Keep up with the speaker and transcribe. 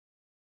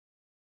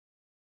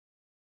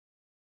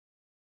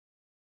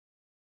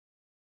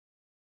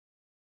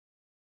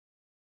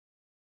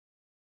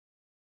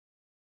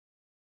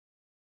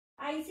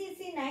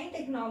ICSE 9th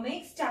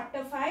Economics,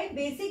 Chapter 5,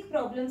 Basic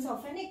Problems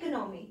of an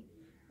Economy.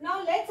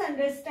 Now let's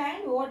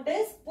understand what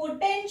is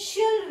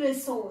potential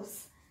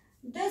resource.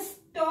 The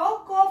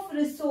stock of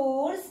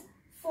resource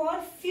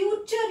for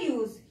future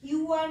use.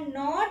 You are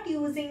not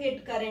using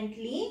it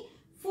currently.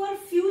 For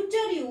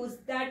future use,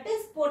 that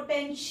is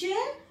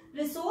potential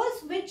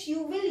resource which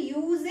you will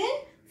use in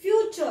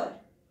future.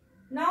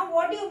 Now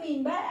what do you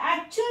mean by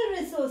actual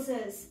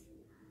resources?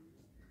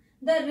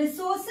 The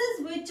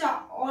resources which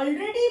are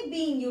already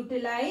being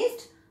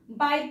utilized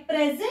by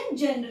present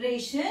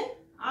generation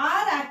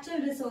are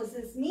actual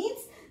resources.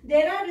 Means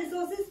there are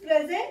resources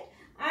present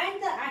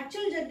and the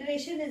actual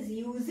generation is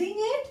using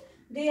it.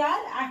 They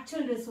are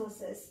actual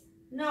resources.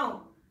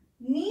 Now,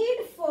 need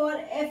for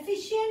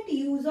efficient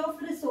use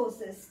of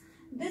resources.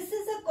 This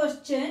is a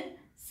question.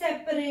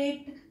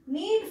 Separate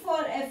need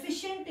for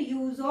efficient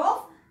use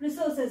of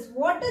resources.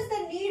 What is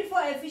the need for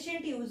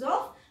efficient use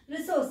of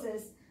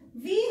resources?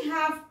 We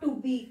have to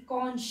be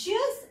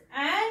conscious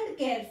and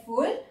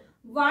careful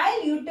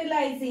while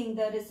utilizing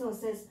the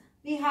resources.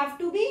 We have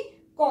to be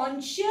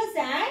conscious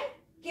and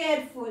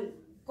careful.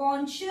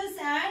 Conscious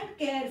and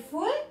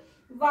careful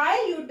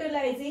while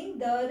utilizing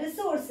the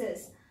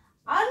resources.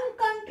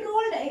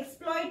 Uncontrolled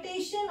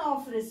exploitation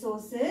of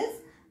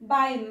resources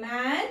by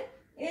man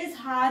is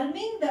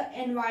harming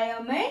the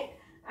environment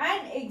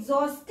and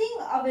exhausting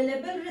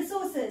available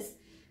resources.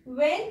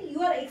 When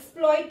you are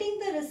exploiting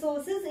the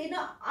resources in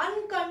an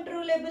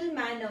uncontrollable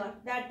manner,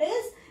 that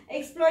is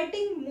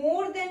exploiting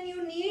more than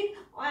you need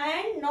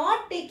and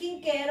not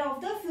taking care of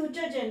the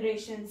future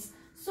generations.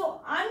 So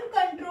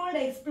uncontrolled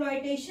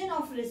exploitation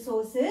of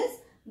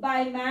resources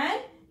by man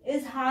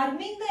is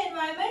harming the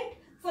environment.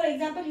 For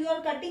example, you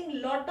are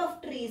cutting lot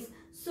of trees,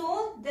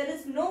 so there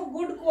is no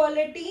good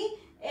quality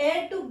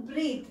air to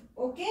breathe.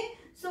 Okay,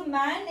 so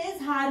man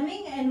is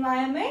harming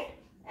environment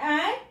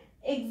and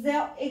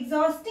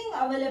exhausting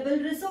available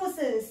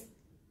resources.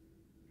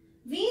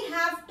 We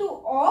have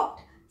to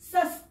opt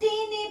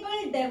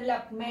sustainable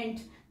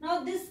development.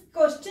 Now this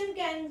question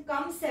can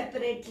come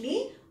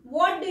separately.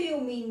 What do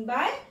you mean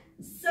by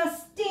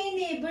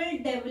sustainable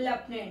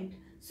development?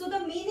 So the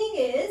meaning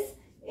is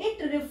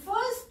it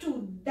refers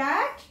to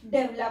that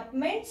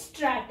development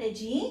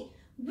strategy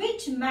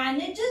which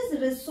manages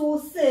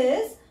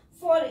resources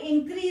for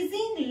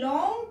increasing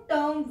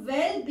long-term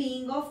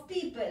well-being of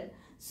people.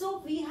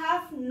 So we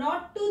have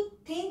not to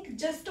think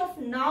just of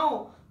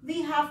now.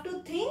 We have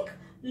to think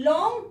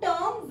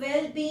long-term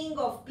well-being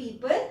of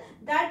people.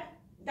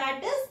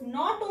 That is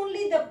not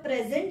only the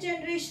present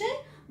generation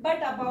but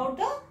about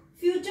the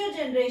future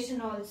generation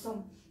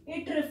also.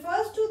 It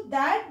refers to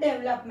that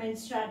development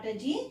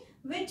strategy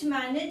which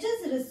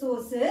manages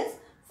resources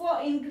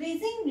for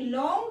increasing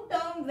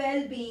long-term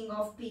well-being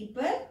of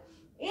people.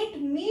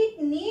 It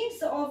meets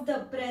needs of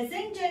the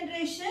present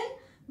generation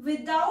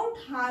without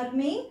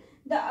harming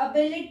the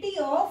ability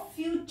of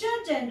future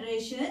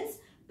generations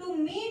to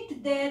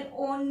meet their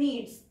own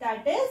needs.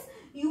 That is,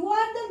 you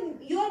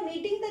are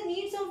meeting the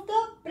needs of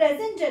the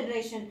present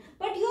generation,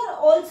 but you are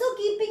also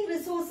keeping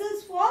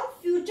resources for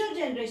future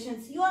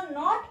generations. You are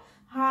not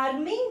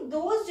harming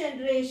those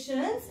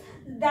generations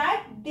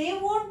that they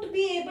won't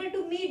be able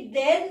to meet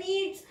their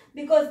needs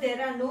because there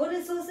are no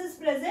resources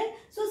present.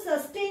 So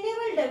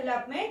sustainable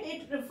development,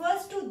 it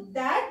refers to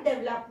that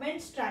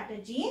development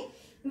strategy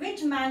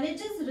which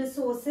manages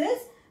resources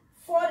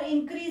for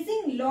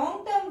increasing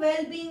long-term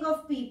well-being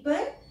of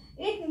people.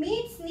 It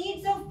meets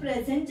needs of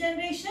present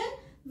generation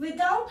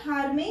without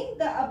harming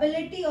the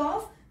ability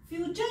of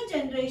future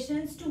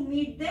generations to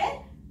meet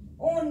their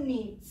own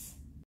needs.